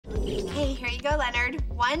you go, Leonard.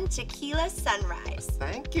 1 tequila sunrise.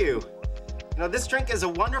 Thank you. You know, this drink is a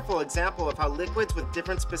wonderful example of how liquids with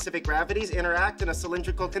different specific gravities interact in a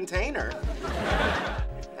cylindrical container.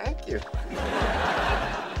 Thank you.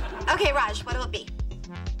 Okay, Raj, what'll it be?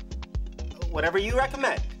 Whatever you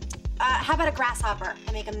recommend. How about a grasshopper?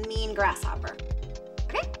 I make a mean grasshopper.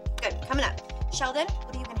 Okay, good, coming up. Sheldon,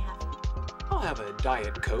 what are you gonna have? I'll have a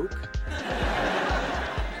Diet Coke.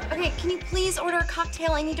 Okay, can you please order a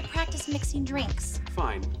cocktail? I need to practice mixing drinks.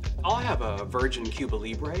 Fine. I'll have a virgin Cuba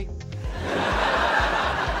Libre.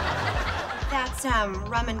 That's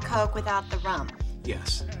rum and Coke without the rum.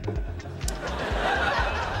 Yes.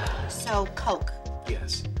 So Coke.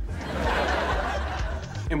 Yes.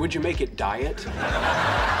 And would you make it diet?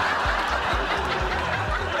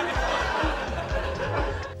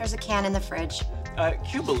 There's a can in the fridge.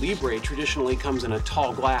 Cuba Libre traditionally comes in a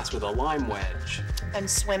tall glass with a lime wedge. Then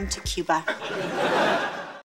swim to Cuba.